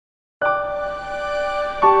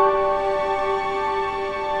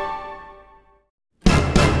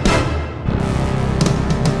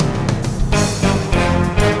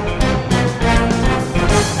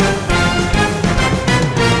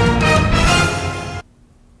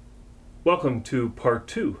Welcome to part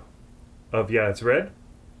 2 of Yeah It's Red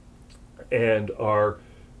and our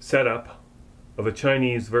setup of a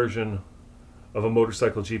Chinese version of a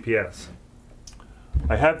motorcycle GPS.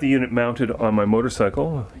 I have the unit mounted on my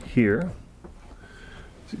motorcycle here,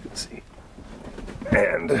 as you can see,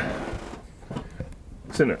 and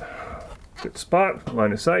it's in a good spot,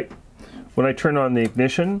 line of sight. When I turn on the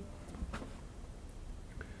ignition,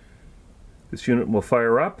 this unit will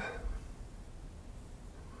fire up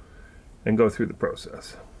and go through the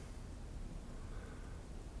process.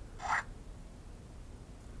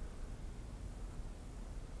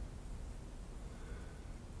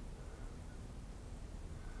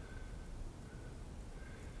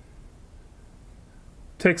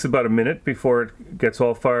 Takes about a minute before it gets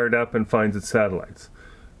all fired up and finds its satellites.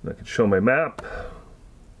 And I can show my map.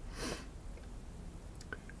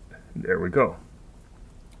 There we go.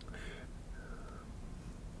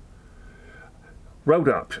 Route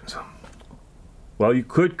options. Well, you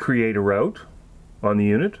could create a route on the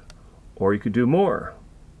unit, or you could do more.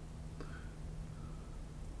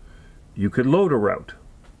 You could load a route.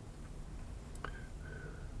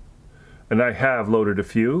 And I have loaded a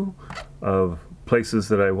few of places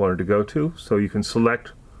that I wanted to go to, so you can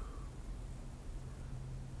select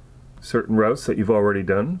certain routes that you've already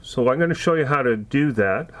done. So I'm going to show you how to do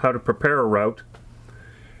that, how to prepare a route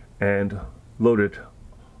and load it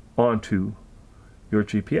onto your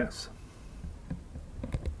GPS.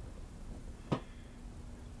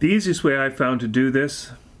 The easiest way I found to do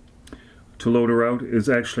this, to load a route, is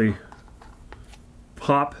actually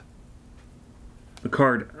pop the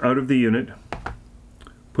card out of the unit,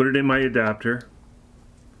 put it in my adapter,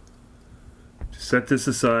 set this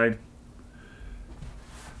aside,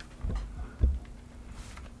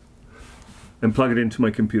 and plug it into my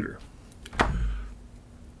computer.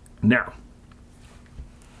 Now,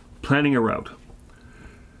 planning a route.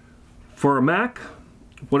 For a Mac,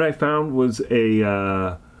 what I found was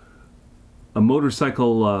a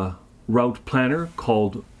motorcycle route planner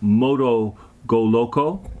called Moto Go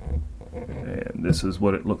Loco, and this is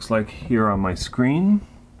what it looks like here on my screen.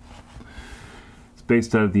 It's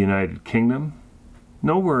based out of the United Kingdom.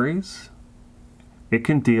 No worries, it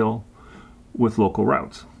can deal with local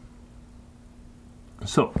routes.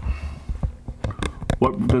 So,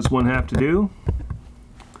 what does one have to do?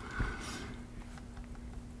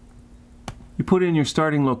 You put in your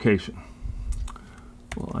starting location.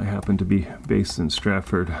 Well, I happen to be based in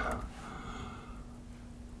Stratford,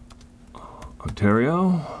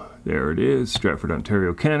 Ontario. There it is, Stratford,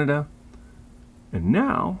 Ontario, Canada. And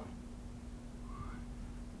now,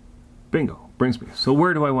 bingo, brings me. So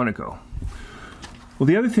where do I want to go? Well,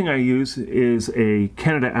 the other thing I use is a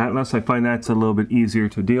Canada Atlas. I find that's a little bit easier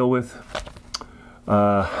to deal with.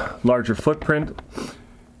 Larger footprint,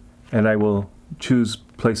 and I will choose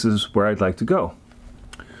places where I'd like to go.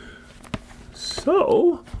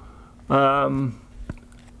 So,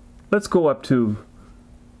 let's go up to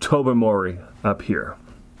Tobermory up here.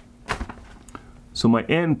 So my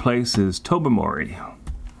end place is Tobermory.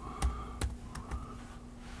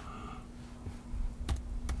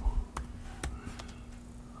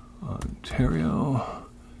 Ontario.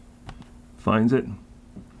 Finds it.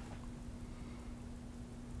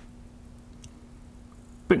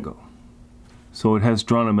 Bingo. So it has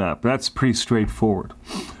drawn a map. That's pretty straightforward.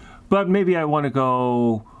 But maybe I want to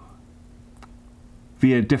go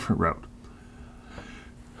via a different route.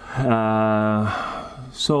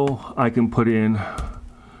 So I can put in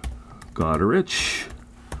Goderich,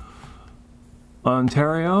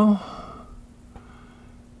 Ontario,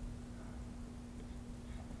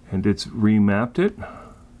 and it's remapped it.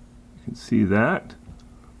 You can see that.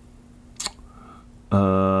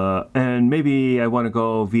 And maybe I want to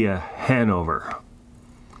go via Hanover.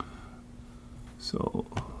 So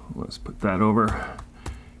let's put that over.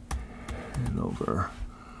 Hanover,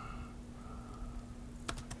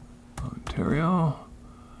 Ontario.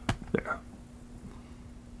 There.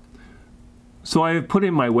 So I have put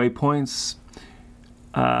in my waypoints.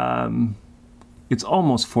 It's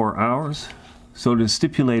almost 4 hours. So it is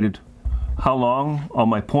stipulated how long, all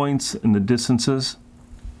my points and the distances.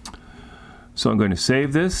 So I'm going to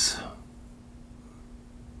save this.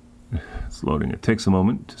 It's loading. It takes a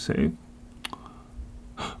moment to save.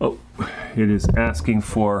 Oh, it is asking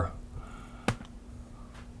for...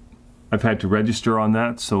 I've had to register on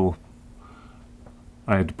that, so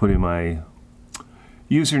I had to put in my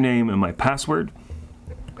username and my password.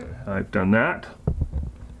 I've done that.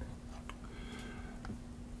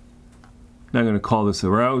 Now I'm going to call this a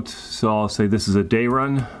route, so I'll say this is a day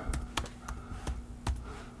run.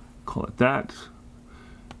 Call it that.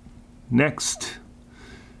 Next.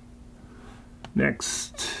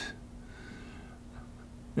 Next.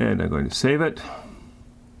 And I'm going to save it.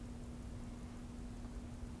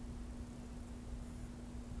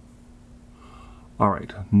 All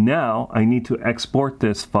right, now I need to export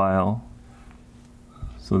this file.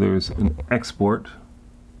 So there's an export.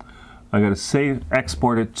 I got to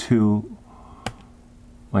export it to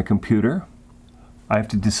my computer. I have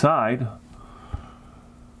to decide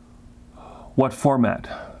what format.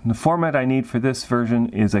 And the format I need for this version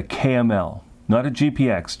is a KML, not a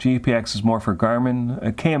GPX. GPX is more for Garmin.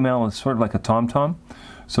 A KML is sort of like a TomTom.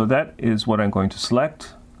 So that is what I'm going to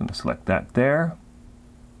select. I'm going to select that there.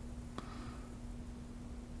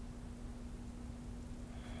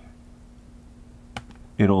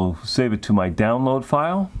 It'll save it to my download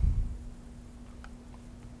file.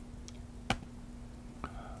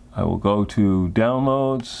 I will go to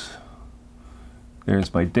downloads.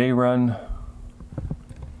 There's my day run.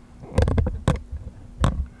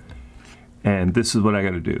 And this is what I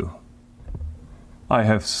got to do. I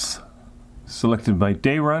have selected my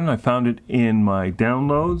day run. I found it in my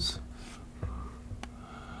downloads.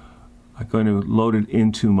 I'm going to load it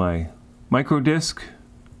into my micro disk.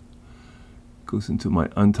 Goes into my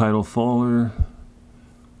untitled folder.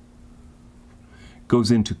 Goes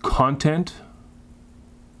into content.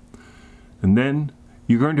 And then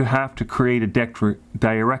you're going to have to create a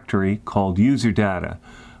directory called user data.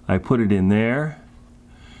 I put it in there.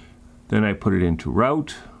 Then I put it into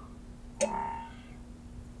route.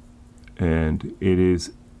 And it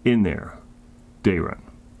is in there, day run.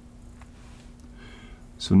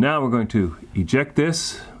 So now we're going to eject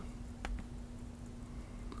this.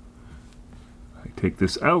 I take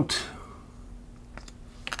this out.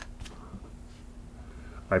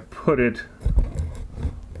 I put it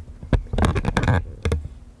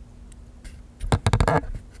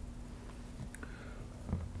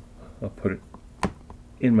I'll put it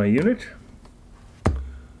in my unit.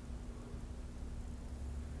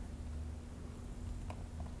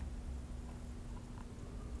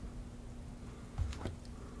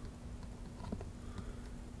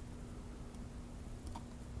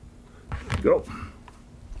 Go.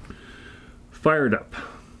 Fire it up.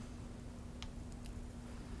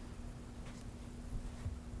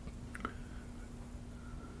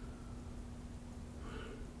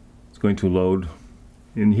 It's going to load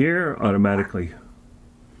in here, automatically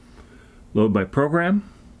load my program.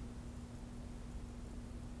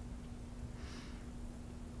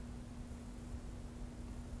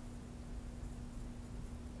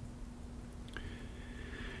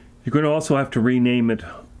 You're going to also have to rename it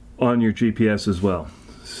on your GPS as well.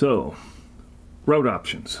 So, route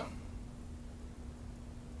options.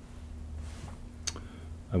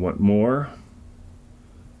 I want more.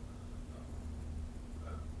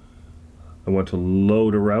 I want to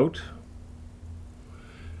load a route.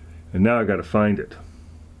 And now I got to find it.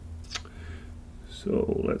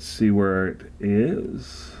 So let's see where it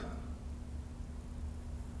is.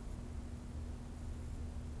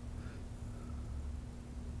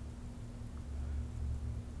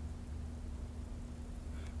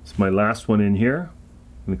 It's my last one in here.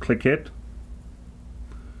 I'm going to click it.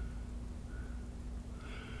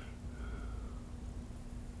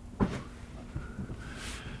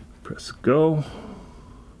 Press go.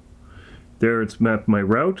 There it's mapped my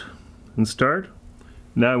route and start.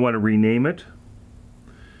 Now I want to rename it.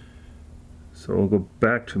 So I'll go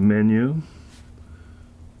back to menu.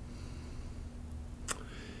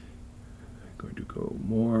 I'm going to go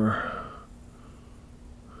more.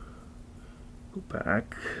 Go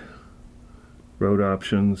back. Route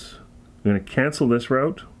options. I'm going to cancel this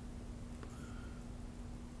route.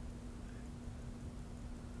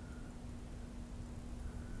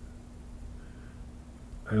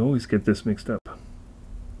 I always get this mixed up.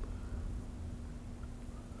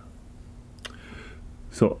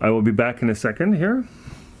 So I will be back in a second here.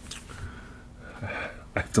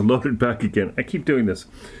 I have to load it back again. I keep doing this.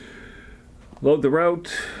 Load the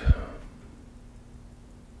route.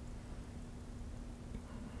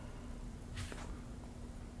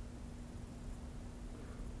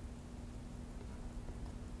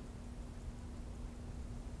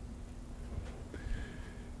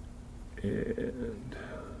 And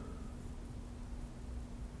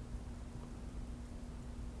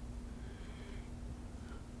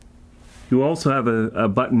you also have a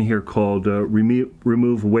button here called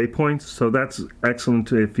remove waypoints. So that's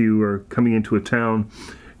excellent if you are coming into a town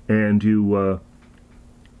and you've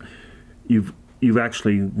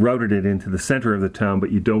actually routed it into the center of the town,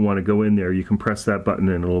 but you don't want to go in there. You can press that button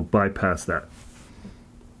and it'll bypass that.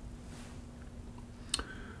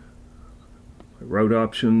 Route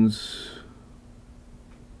options.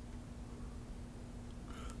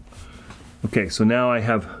 Okay, so now I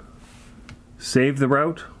have save the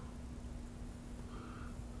route.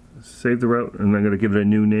 Save the route, and I'm going to give it a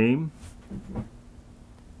new name.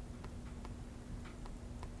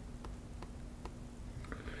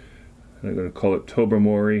 I'm going to call it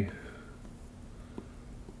Tobermory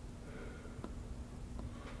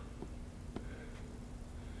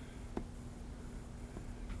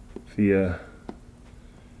via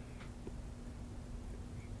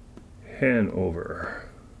Hanover.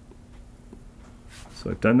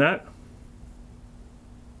 So I've done that.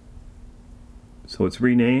 So it's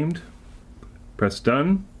renamed. Press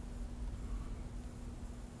done.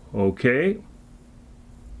 Okay.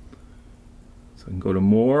 So I can go to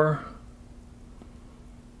more.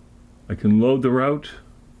 I can load the route.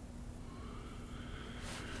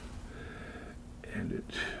 And it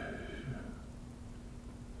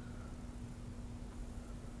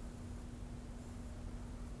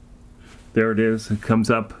there it is. It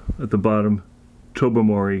comes up at the bottom,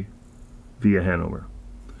 Tobermory via Hanover.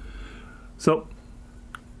 So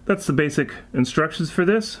that's the basic instructions for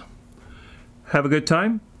this. Have a good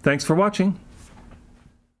time. Thanks for watching.